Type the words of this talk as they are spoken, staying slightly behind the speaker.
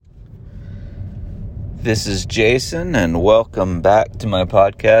This is Jason, and welcome back to my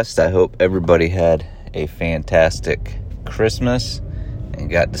podcast. I hope everybody had a fantastic Christmas and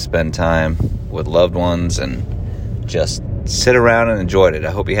got to spend time with loved ones and just sit around and enjoyed it. I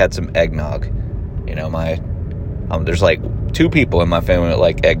hope you had some eggnog. You know, there's like two people in my family that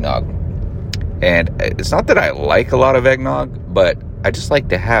like eggnog. And it's not that I like a lot of eggnog, but I just like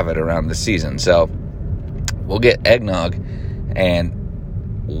to have it around the season. So we'll get eggnog, and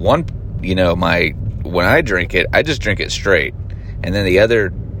when I drink it, I just drink it straight. And then the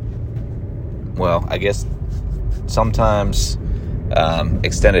other, I guess sometimes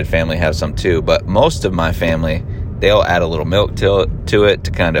extended family have some too, but most of my family, they'll add a little milk to it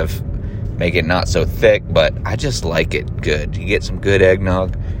to kind of make it not so thick, but I just like it good. You get some good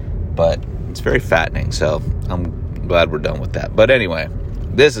eggnog, but it's very fattening, so I'm glad we're done with that. But anyway,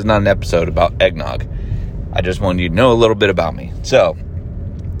 this is not an episode about eggnog. I just wanted you to know a little bit about me. So,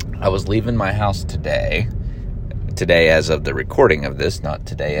 I was leaving my house today as of the recording of this, not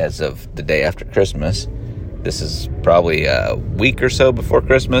today as of the day after Christmas. This is probably a week or so before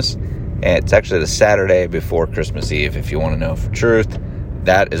Christmas, and it's actually the Saturday before Christmas Eve, if you want to know for truth.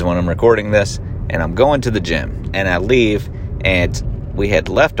 That is when I'm recording this, and I'm going to the gym, and I leave, and we had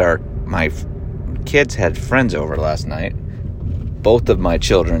left my kids had friends over last night. Both of my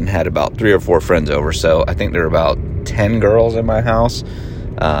children had about 3 or 4 friends over, so I think there were about 10 girls in my house.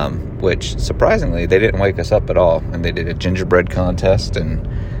 Which surprisingly, they didn't wake us up at all, and they did a gingerbread contest, and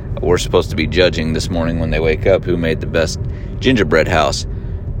we're supposed to be judging this morning when they wake up who made the best gingerbread house.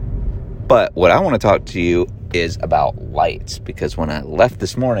 But what I want to talk to you is about lights, because when I left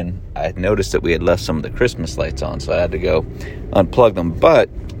this morning, I had noticed that we had left some of the Christmas lights on, so I had to go unplug them. But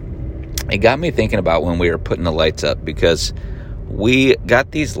it got me thinking about when we were putting the lights up, because we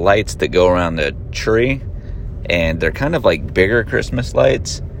got these lights that go around the tree, and they're kind of like bigger Christmas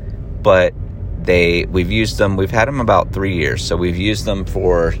lights, but we've had them about 3 years, so we've used them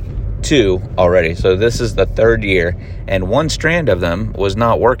for 2 already, so this is the 3rd year, and one strand of them was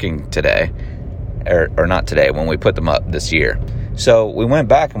not working today, or not today, when we put them up this year. So we went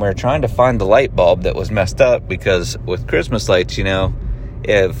back and we were trying to find the light bulb that was messed up, because with Christmas lights,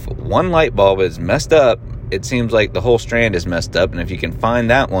 if one light bulb is messed up, it seems like the whole strand is messed up, and if you can find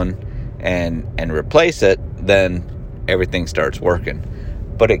that one and replace it, then everything starts working.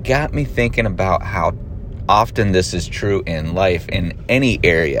 But it got me thinking about how often this is true in life, in any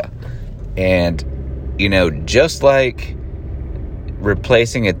area. And, just like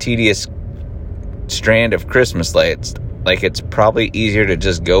replacing a tedious strand of Christmas lights, like it's probably easier to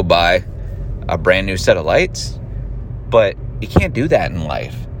just go buy a brand new set of lights, but you can't do that in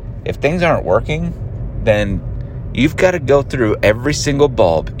life. If things aren't working, then you've got to go through every single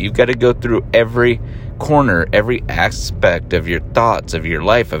bulb. You've got to go through every corner, every aspect of your thoughts, of your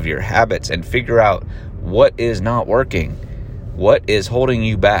life, of your habits, and figure out what is not working, what is holding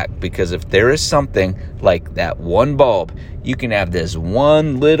you back. Because if there is something like that one bulb, you can have this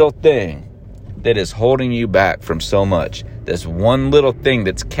one little thing that is holding you back from so much, this one little thing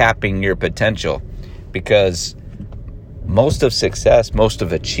that's capping your potential. Because most of success, most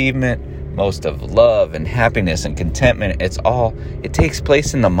of achievement, most of love and happiness and contentment, it takes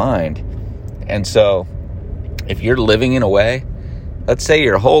place in the mind. And so if you're living in a way, let's say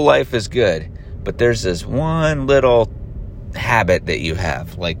your whole life is good, but there's this one little habit that you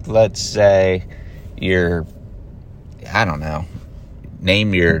have. Like, let's say maybe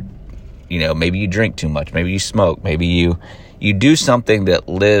you drink too much, maybe you smoke, maybe you do something that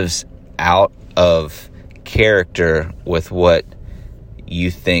lives out of character with what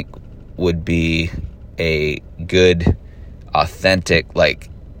you think would be a good, authentic, like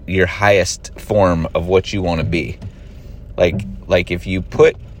your highest form of what you want to be. Like if you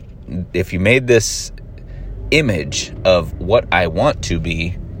made this image of what I want to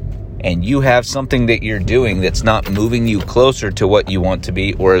be, and you have something that you're doing that's not moving you closer to what you want to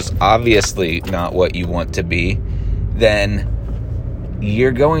be, or is obviously not what you want to be, then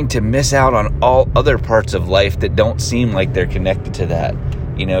you're going to miss out on all other parts of life that don't seem like they're connected to that.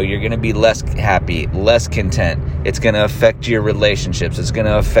 You're going to be less happy, less content. It's going to affect your relationships. It's going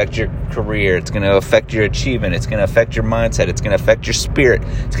to affect your career. It's going to affect your achievement. It's going to affect your mindset. It's going to affect your spirit.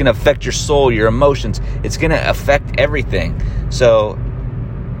 It's going to affect your soul, your emotions. It's going to affect everything. So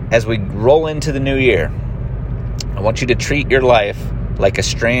as we roll into the new year, I want you to treat your life like a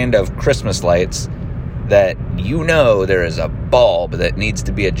strand of Christmas lights that there is a bulb that needs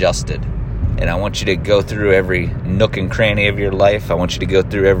to be adjusted. And I want you to go through every nook and cranny of your life. I want you to go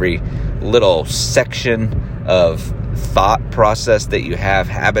through every little section of thought process that you have,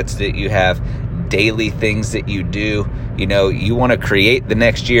 habits that you have, daily things that you do. You want to create the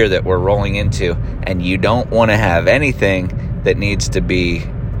next year that we're rolling into, and you don't want to have anything that needs to be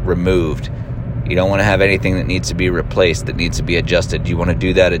removed. You don't want to have anything that needs to be replaced, that needs to be adjusted. You want to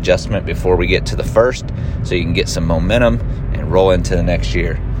do that adjustment before we get to the first, so you can get some momentum and roll into the next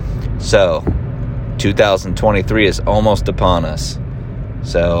year. So 2023 is almost upon us.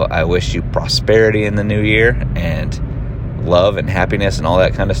 So I wish you prosperity in the new year, and love and happiness and all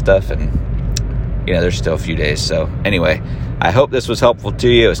that kind of stuff. And there's still a few days. So anyway, I hope this was helpful to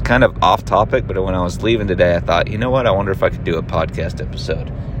you. It was kind of off topic, but when I was leaving today, I thought, you know what? I wonder if I could do a podcast episode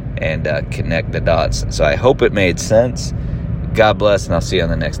and connect the dots. So I hope it made sense. God bless, and I'll see you on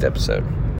the next episode.